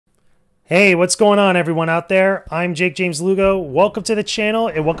Hey, what's going on everyone out there? I'm Jakejames Lugo. Welcome to the channel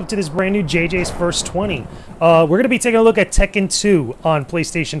and welcome to this brand new JJ's First 20. We're going to be taking a look at Tekken 2 on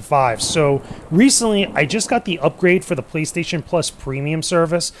PlayStation 5. So recently I just got the upgrade for the PlayStation Plus Premium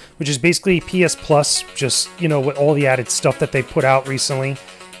service, which is basically PS Plus, just, you know, with all the added stuff that they put out recently.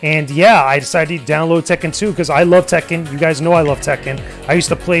 And yeah, I decided to download Tekken 2 because I love Tekken. You guys know I love Tekken. I used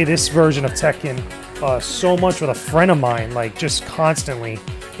to play this version of Tekken so much with a friend of mine, like just constantly.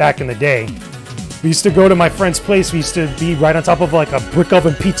 Back in the day, we used to go to my friend's place. We used to be right on top of like a brick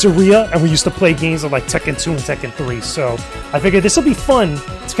oven pizzeria, and we used to play games of like Tekken 2 and Tekken 3. So I figured this will be fun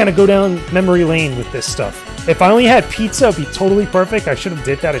to kind of go down memory lane with this stuff. If I only had pizza, it'd be totally perfect. I should have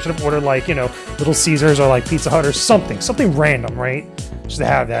did that. I should have ordered like, you know, Little Caesars or like Pizza Hut or something random, right? Just to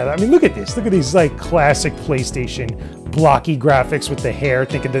have that. I mean, look at this. Look at these like classic PlayStation blocky graphics with the hair,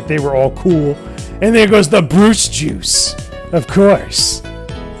 thinking that they were all cool. And there goes the Bruce Juice, of course.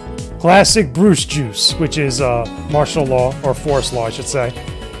 Classic Bruce Juice, which is martial law, or forest law, I should say.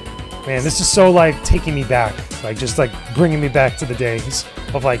 Man, this is so, like, taking me back. Like, just, like, bringing me back to the days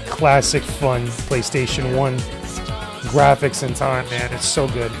of, like, classic, fun PlayStation 1 graphics and time. Man, it's so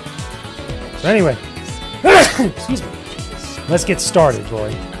good. So anyway, excuse me. Let's get started,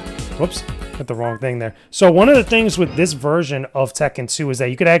 boy. Whoops, hit the wrong thing there. So one of the things with this version of Tekken 2 is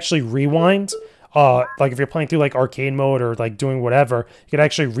that you could actually rewind. Like if you're playing through like arcade mode or like doing whatever, you could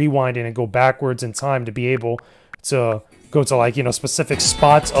actually rewind it and go backwards in time to be able to go to like, you know, specific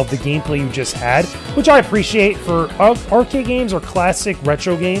spots of the gameplay you just had, which I appreciate for arcade games or classic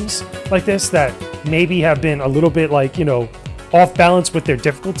retro games like this that maybe have been a little bit like, you know, off balance with their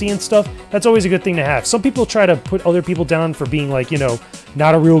difficulty and stuff. That's always a good thing to have. Some people try to put other people down for being like, you know,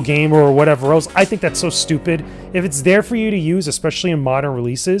 not a real gamer or whatever else. I think that's so stupid. If it's there for you to use, especially in modern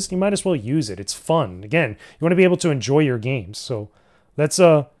releases, you might as well use it. It's fun. Again, you want to be able to enjoy your games. So let's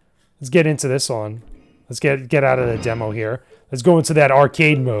get into this on. Let's get out of the demo here. Let's go into that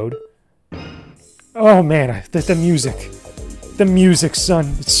arcade mode. Oh man, the music. The music,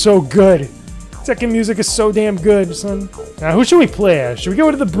 son. It's so good. Tekken music is so damn good, son. Now, who should we play as? Should we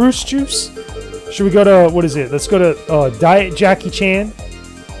go to the Bruce Juice? Should we go to, what is it? Let's go to Diet Jackie Chan.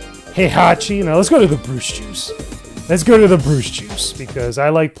 Heihachi. No, let's go to the Bruce Juice. Let's go to the Bruce Juice, because I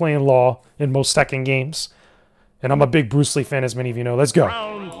like playing Law in most Tekken games. And I'm a big Bruce Lee fan, as many of you know. Let's go.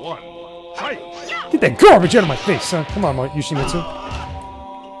 Round one. Fight. Get that garbage out of my face, son. Come on, Yoshimitsu.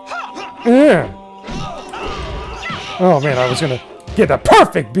 Yeah. Oh, man, I was going to get the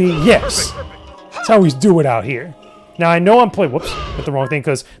perfect B. Yes. That's how we do it out here. Now, I know I'm playing... Whoops, hit the wrong thing,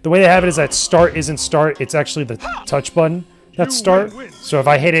 because the way they have it is that start isn't start. It's actually the touch button that's start. So if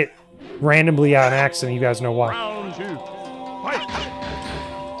I hit it randomly on accident, you guys know why. Round two. Fight.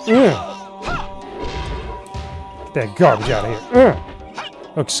 Get that garbage out of here.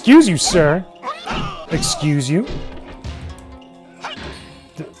 Oh, excuse you, sir. Excuse you.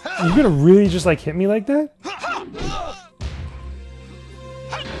 You gonna really just, like, hit me like that?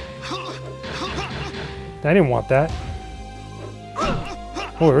 I didn't want that.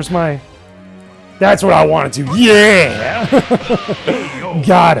 Oh, where's my... That's what I wanted to. Yeah!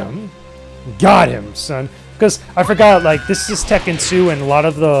 Got him. Got him, son. Because I forgot, like, this is Tekken 2, and a lot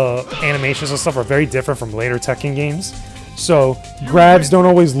of the animations and stuff are very different from later Tekken games. So, grabs don't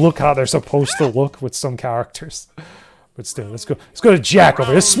always look how they're supposed to look with some characters. But still, let's go to Jack over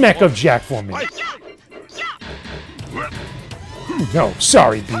here. Let's smack up Jack for me. No,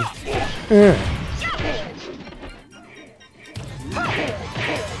 sorry, B.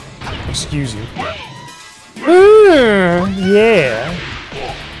 Excuse you. Yeah.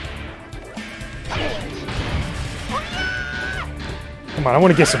 Come on, I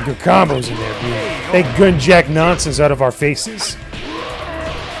want to get some good combos in there, dude. Take gun jack nonsense out of our faces.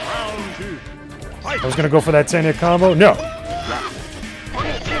 I was gonna go for that 10-hit combo. No.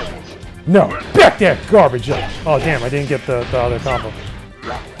 No. Back that garbage up. Oh, damn, I didn't get the other combo.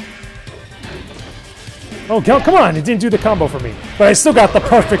 Oh, come on, it didn't do the combo for me. But I still got the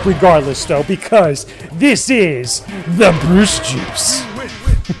perfect regardless, though, because this is the Bruce Juice.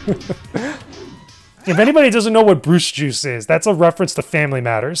 If anybody doesn't know what Bruce Juice is, that's a reference to Family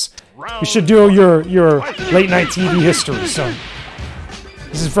Matters. You should do your late-night TV history, son.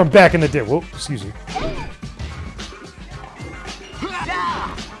 This is from back in the day. Whoa, excuse me.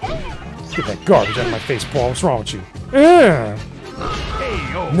 Get that garbage out of my face, Paul. What's wrong with you?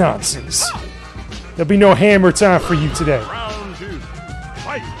 Nonsense. There'll be no hammer time for you today. Round two.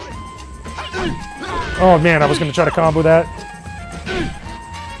 Fight. Oh man, I was gonna try to combo that.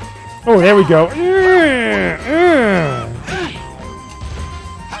 Oh, there we go.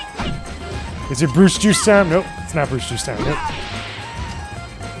 Is it Bruce Juice time? Nope, it's not Bruce Juice time. Nope.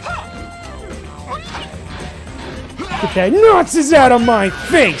 Get that nonsense out of my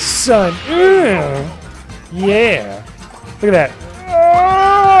face, son. Yeah. Look at that.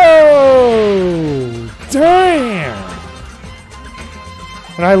 Oh, damn.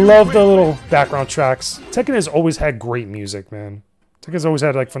 And I love the little background tracks. Tekken has always had great music, man. Tekken's always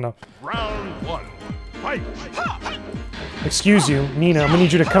had, like, fun. Round 1. Fight! Excuse you, Nina, I'm gonna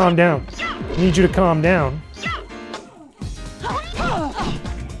need you to calm down. I need you to calm down.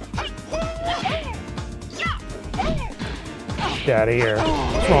 Get out of here.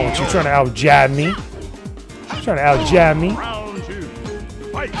 What's wrong with you? Trying to out-jab me? Trying to out-jab me? Round 2.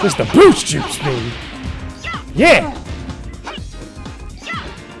 Fight! Just the boost juice, baby. Yeah!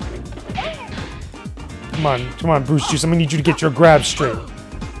 Come on, Bruce Juice. I'm gonna need you to get your grab straight.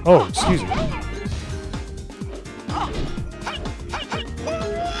 Oh, excuse me.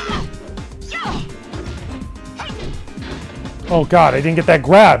 Oh god, I didn't get that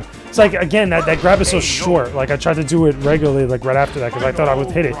grab. It's like, again, that grab is so short. Like, I tried to do it regularly, like, right after that, because I thought I would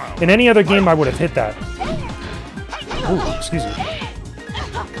hit it. In any other game, I would have hit that. Oh, excuse me.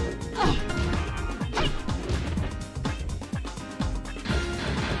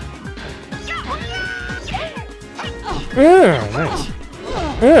 Yeah, nice.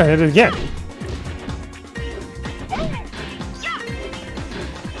 Yeah, hit it again.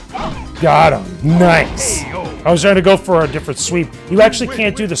 Got him. Nice. I was trying to go for a different sweep. You actually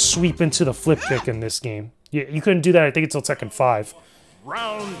can't do the sweep into the flip kick in this game. You couldn't do that, I think, until Tekken 5.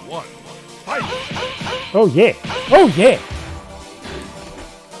 Round 1. Fight! Oh, yeah. Oh, yeah.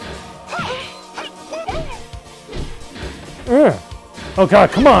 Oh, God,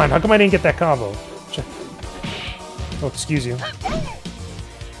 come on. How come I didn't get that combo? Oh, excuse you.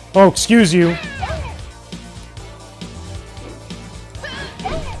 Oh, excuse you.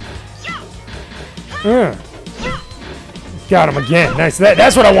 Got him again. Nice.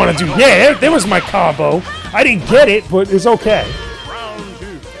 That's what I want to do. Yeah, there was my combo. I didn't get it, but it's okay. Round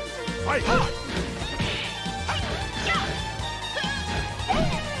 2. Fight!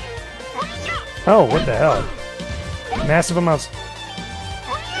 Oh, what the hell? Massive amounts.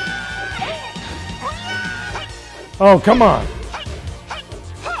 Oh, come on.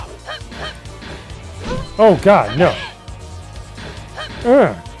 Oh, God, no.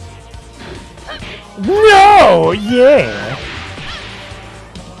 No! Yeah!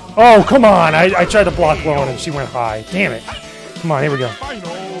 Oh, come on! I tried to block low and she went high. Damn it. Come on, here we go. Final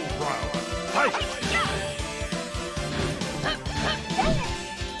round. Fight!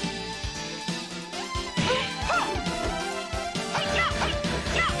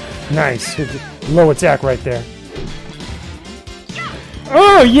 Nice. Low attack right there.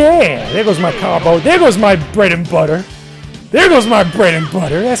 Oh, yeah! There goes my combo. There goes my bread and butter. There goes my bread and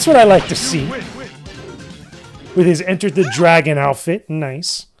butter. That's what I like to see. With his Enter the Dragon outfit.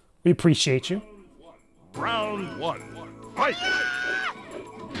 Nice. We appreciate you. Round 1. Fight!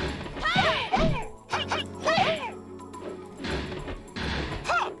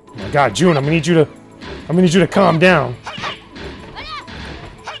 Oh my God, June, I'm gonna need you to calm down.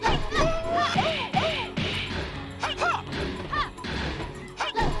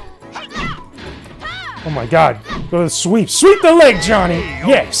 Oh my God. Go to the sweep. Sweep the leg, Johnny!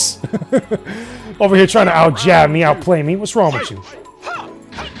 Yes! Over here trying to out-jab me, outplay me. What's wrong with you?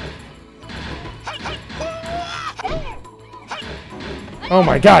 Oh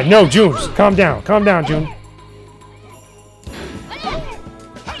my God, no, June. Calm down. Calm down, June.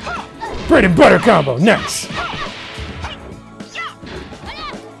 Bread and butter combo. Nice.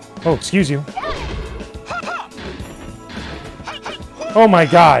 Oh, excuse you. Oh my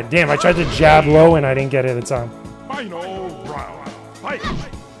God. Damn, I tried to jab low and I didn't get it at the time. Final round. Fight!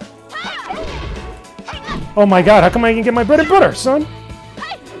 Oh my God, how come I didn't get my bread and butter, son?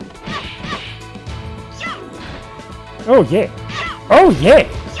 Oh yeah. Oh yeah.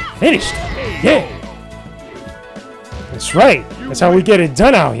 Finished. Yeah. That's right. That's how we get it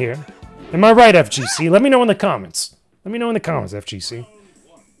done out here. Am I right, FGC? Let me know in the comments. Let me know in the comments, FGC.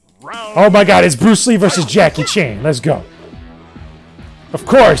 Oh my God, it's Bruce Lee versus Jackie Chan. Let's go. Of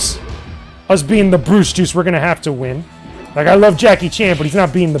course, us being the Bruce Juice, we're gonna have to win. Like, I love Jackie Chan, but he's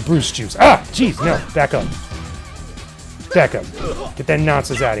not being the Bruce Juice. Ah, jeez, no. Back up. Back up. Get that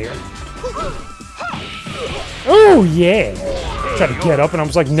nonsense out of here. Oh, yeah. Tried to get up, and I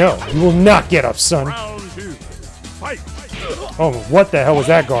was like, no, you will not get up, son. Round 2. Fight! Oh, what the hell was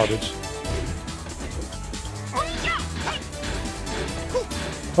that garbage?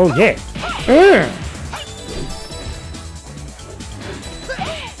 Oh, yeah.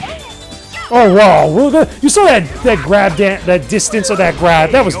 Oh, wow. You saw that grab, that distance of that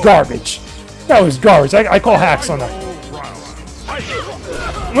grab. That was garbage. That was garbage. I call hacks on that.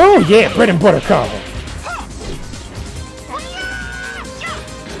 Oh, yeah. Bread and butter combo.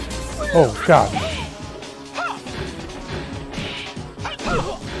 Oh, God.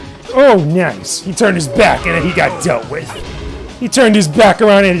 Oh, nice. He turned his back and then he got dealt with. He turned his back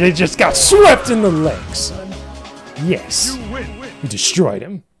around and it just got swept in the leg, son. Yes. We destroyed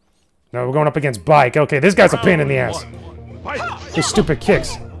him. Now we're going up against Bike. Okay, this guy's a pain in the ass. His stupid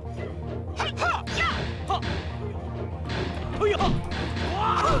kicks.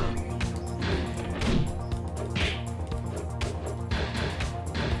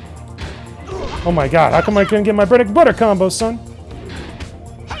 Oh my God, how come I couldn't get my bread and butter combo, son?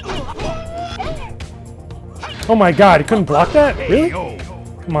 Oh my God, he couldn't block that? Really?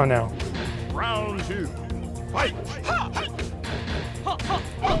 Come on now. Round 2. Fight.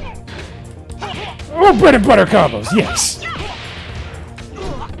 Oh, bread and butter combos, yes.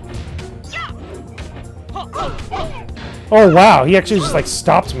 Oh wow, he actually just like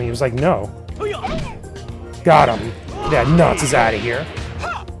stopped me. He was like, no. Got him. That nuts is out of here.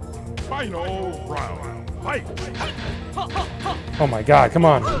 Final round. Fight. Oh my God, come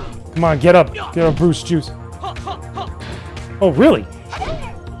on. Come on, get up. Get up, Bruce Juice. Oh, really?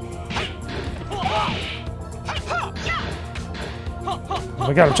 Oh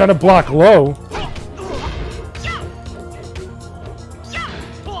my God, I'm trying to block low.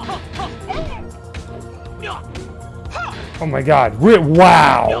 Oh my God,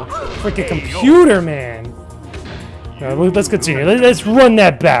 wow. Freaking computer, man. Let's continue. Let's run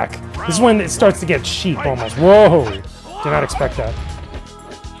that back. This is when it starts to get cheap almost. Whoa. Did not expect that.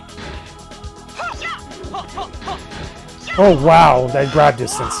 Oh, wow. That grab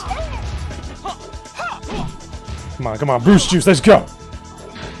distance. Come on. Boost juice. Let's go.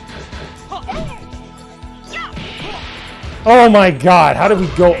 Oh, my God. How did we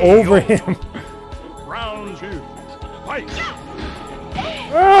go over him? Round 2. Fight.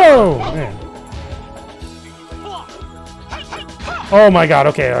 Oh, man. Oh, my God.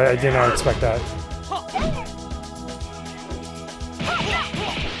 Okay, I did not expect that.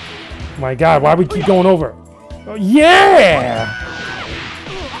 My God, why we keep going over? Oh, yeah!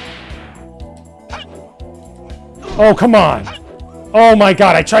 Oh, come on. Oh, my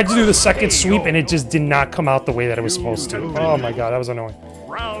God. I tried to do the second sweep, and it just did not come out the way that it was supposed to. Oh, my God. That was annoying.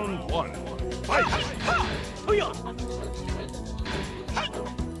 Round 1. Fight.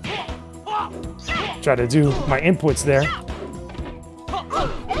 Try to do my inputs there.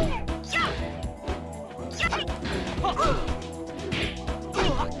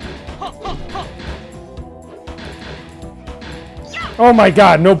 Oh my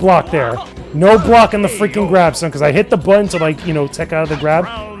God, no block there. No block in the freaking grab, son, because I hit the button to, like, you know, tech out of the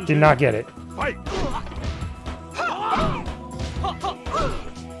grab. Did not get it. Fight.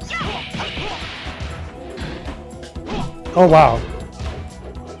 Oh, wow.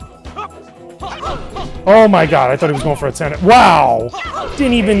 Oh my God, I thought he was going for a 10. Wow!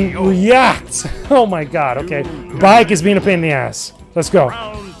 Didn't even react. Oh my God, okay. Bike is being a pain in the ass. Let's go.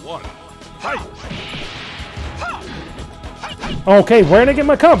 Round 1. Fight. Okay, where did I get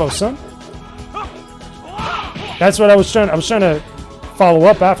my combo, son? That's what I was trying to follow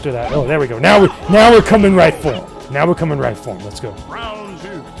up after that. Oh, there we go. Now we're coming right for him. Now we're coming right for him. Let's go. Round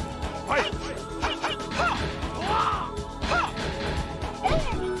 2. Fight.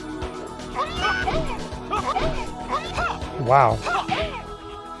 Wow.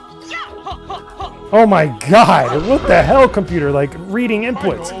 Oh my God! What the hell, computer? Like reading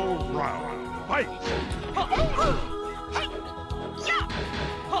inputs. Final round. Fight.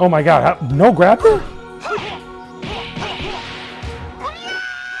 Oh my God! No grab there?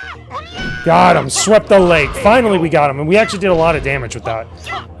 Got him. Swept the leg. Finally, we got him, and we actually did a lot of damage with that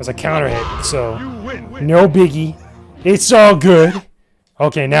as a counter hit. So no biggie. It's all good.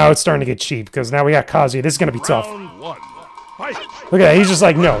 Okay, now it's starting to get cheap because now we got Kazuya. This is gonna be tough. Round 1. Fight. Look at that. He's just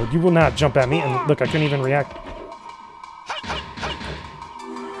like, no, you will not jump at me. And look, I couldn't even react.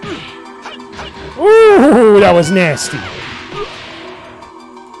 Ooh, that was nasty.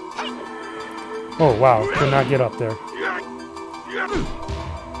 Oh, wow. Could not get up there.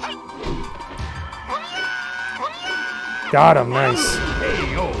 Got him. Nice.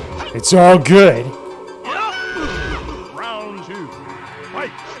 It's all good. Round 2.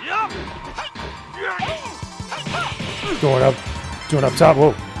 Fight. Going up top.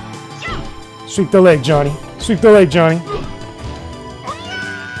 Whoa. Sweep the leg, Johnny. Sweep the leg, Johnny.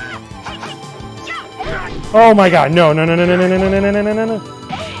 Oh my God. No.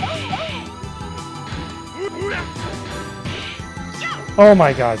 Oh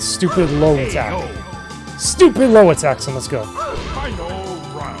my God. Stupid low attack. Stupid low attacks, and let's go. Final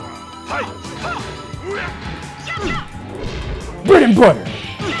round. Fight. Bread and butter.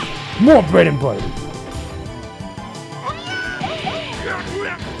 More bread and butter.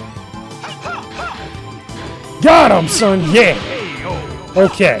 Got him, son. Yeah.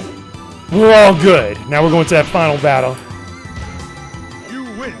 Okay. We're all good. Now we're going to that final battle. You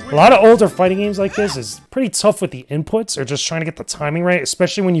win. A lot of older fighting games like this is pretty tough with the inputs or just trying to get the timing right,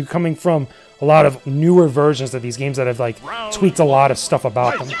 especially when you're coming from a lot of newer versions of these games that have like tweaked a lot of stuff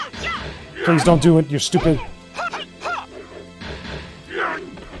about them. Please don't do it, you're stupid.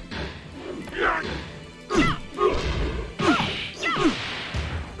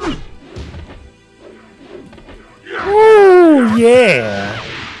 Ooh, yeah.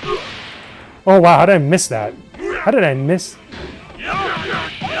 Oh wow, how did I miss that? How did I miss?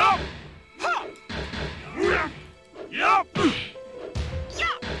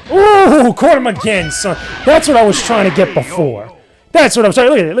 Ooh, caught him again, son. That's what I was trying to get before. That's what I was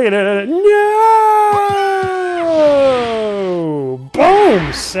trying to... Look at it, No!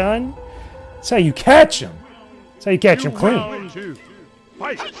 Boom, son. That's how you catch him. That's how you catch him clean.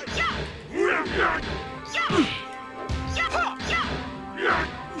 Fight.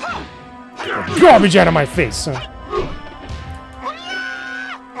 Garbage out of my face, son.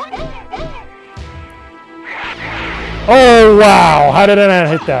 Oh, wow. How did I not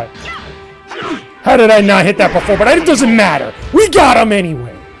hit that? How did I not hit that before? But it doesn't matter. We got him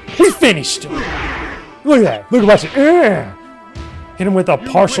anyway. We finished him. Look at that. Look at that. Hit him with a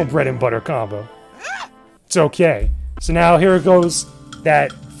partial bread and butter combo. It's okay. So now here it goes.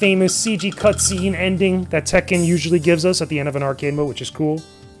 That famous CG cutscene ending that Tekken usually gives us at the end of an arcade mode, which is cool.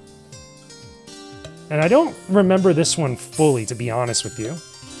 And I don't remember this one fully, to be honest with you.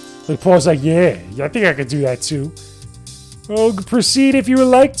 Like, Paul's like, yeah, I think I could do that too. Oh, proceed if you would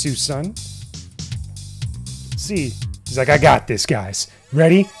like to, son. Let's see. He's like, I got this, guys.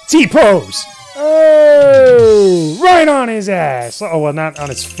 Ready? T-pose! Oh! Right on his ass! Oh, well, not on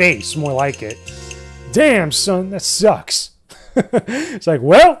his face. More like it. Damn, son, that sucks. It's like,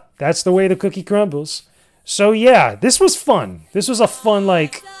 well, that's the way the cookie crumbles. So, yeah, this was fun. This was a fun,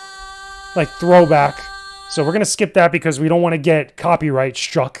 like throwback. So we're going to skip that because we don't want to get copyright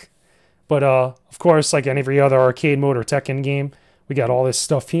struck. But, of course, like every other arcade mode or Tekken game, we got all this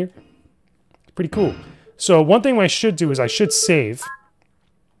stuff here. Pretty cool. So one thing I should do is I should save.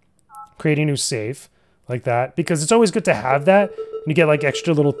 Create a new save. Like that. Because it's always good to have that. And you get like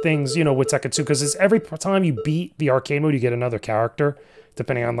extra little things, you know, with Tekken 2. Because it's every time you beat the arcade mode, you get another character.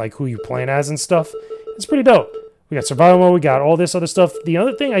 Depending on like who you're playing as and stuff. It's pretty dope. We got survival mode. We got all this other stuff. The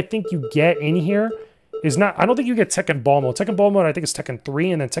other thing I think you get in here is not... I don't think you get Tekken Ball mode. Tekken Ball mode, I think, is Tekken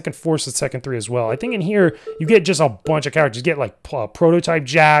 3, and then Tekken Force is Tekken 3 as well. I think in here, you get just a bunch of characters. You get, like, Prototype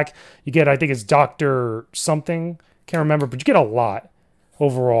Jack. You get, I think it's Dr. something. Can't remember, but you get a lot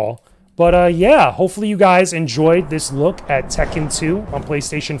overall. But, yeah, hopefully you guys enjoyed this look at Tekken 2 on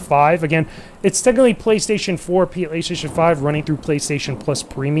PlayStation 5. Again, it's technically PlayStation 4, PlayStation 5 running through PlayStation Plus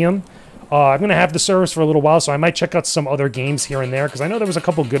Premium. I'm going to have the service for a little while, so I might check out some other games here and there, because I know there was a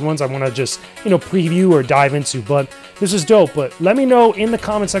couple good ones I want to just, you know, preview or dive into, but this is dope. But let me know in the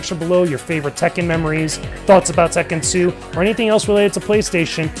comment section below your favorite Tekken memories, thoughts about Tekken 2, or anything else related to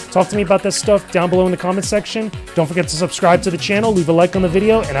PlayStation. Talk to me about this stuff down below in the comment section. Don't forget to subscribe to the channel, leave a like on the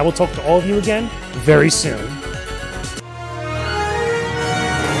video, and I will talk to all of you again very soon.